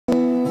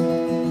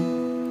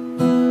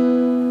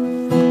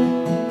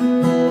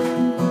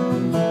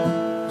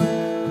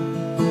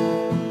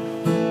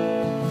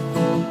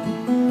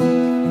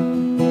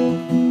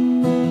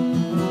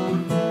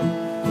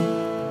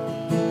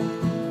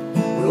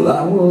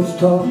was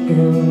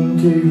talking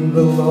to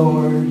the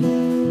Lord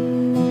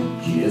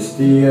just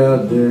the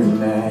other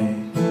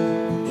night,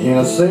 and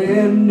I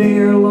said,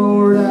 dear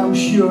Lord, I'm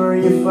sure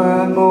you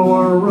find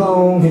more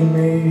wrong in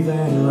me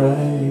than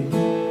right,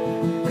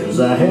 'cause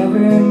I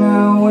haven't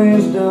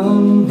always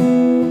done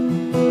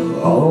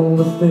all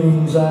the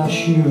things I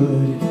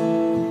should.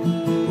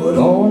 But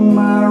on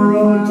my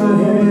road to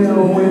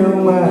hell, well,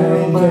 my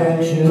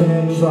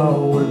intentions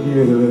all were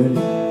good.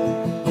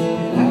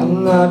 And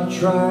I'm not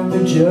trying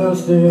to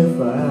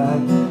justify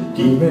the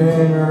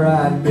demon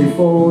right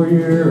before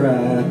your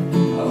eye.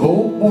 I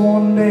hope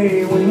one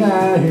day when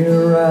I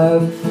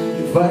arrive,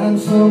 you find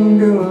some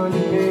good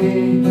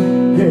in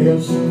me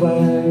and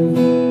survive.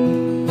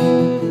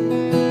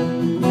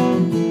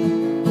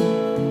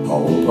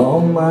 All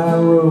along my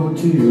road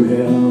to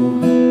hell,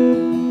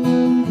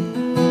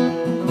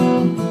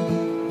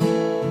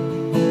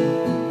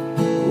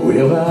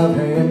 well, I've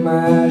had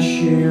my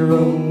share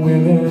of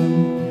women,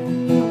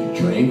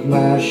 drank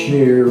my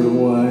share of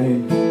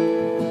wine,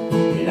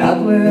 and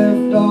I've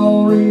left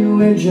all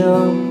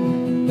religion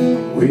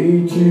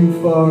way too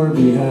far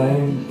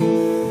behind.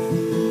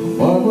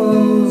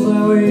 Mama's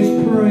always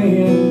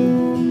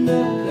praying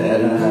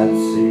that I'd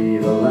see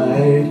the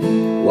light,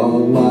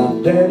 while my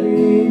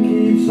daddy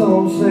keeps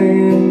on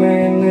saying,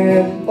 man,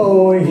 that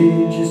boy,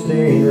 he just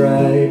ain't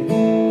right.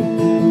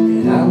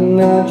 And I'm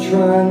not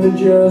trying to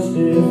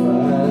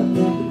justify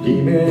the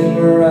demon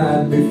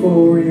right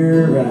before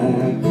your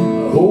eye.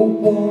 I hope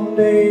one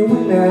day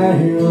when I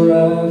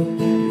arrive,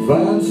 you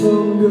find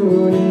some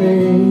good in me,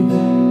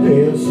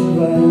 they'll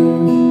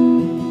survive.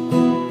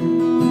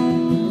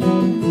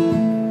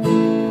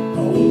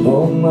 All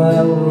along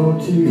my road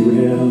to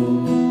hell,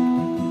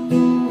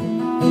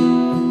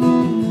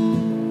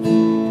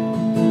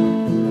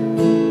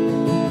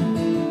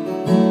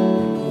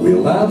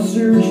 well, I've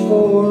searched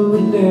for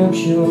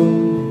redemption,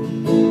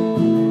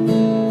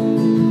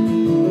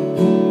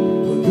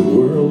 but the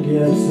world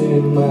gets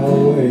in my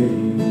way,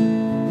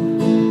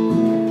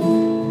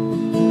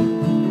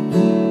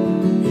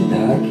 and I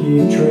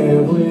keep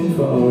traveling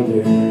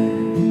farther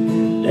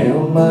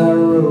down my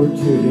road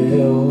to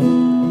hell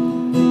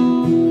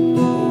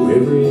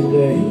every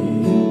day.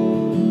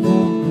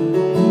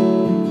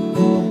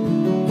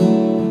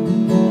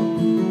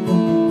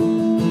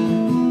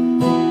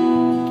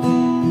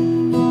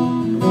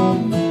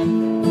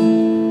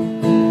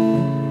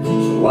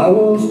 I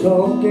was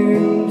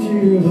talking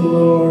to the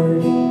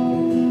Lord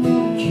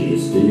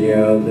just the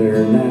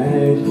other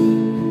night,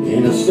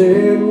 and I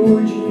said,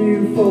 would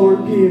you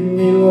forgive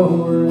me,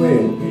 Lord?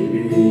 Well,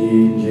 maybe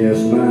He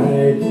just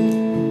might,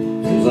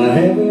 'cause I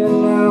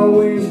haven't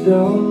always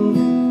done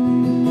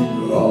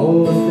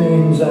all the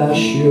things I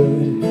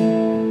should.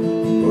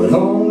 But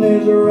on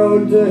this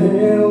road to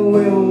hell,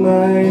 well,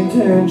 my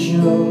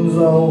intentions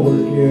all were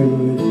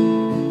good.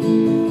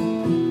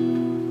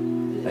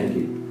 Thank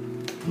you.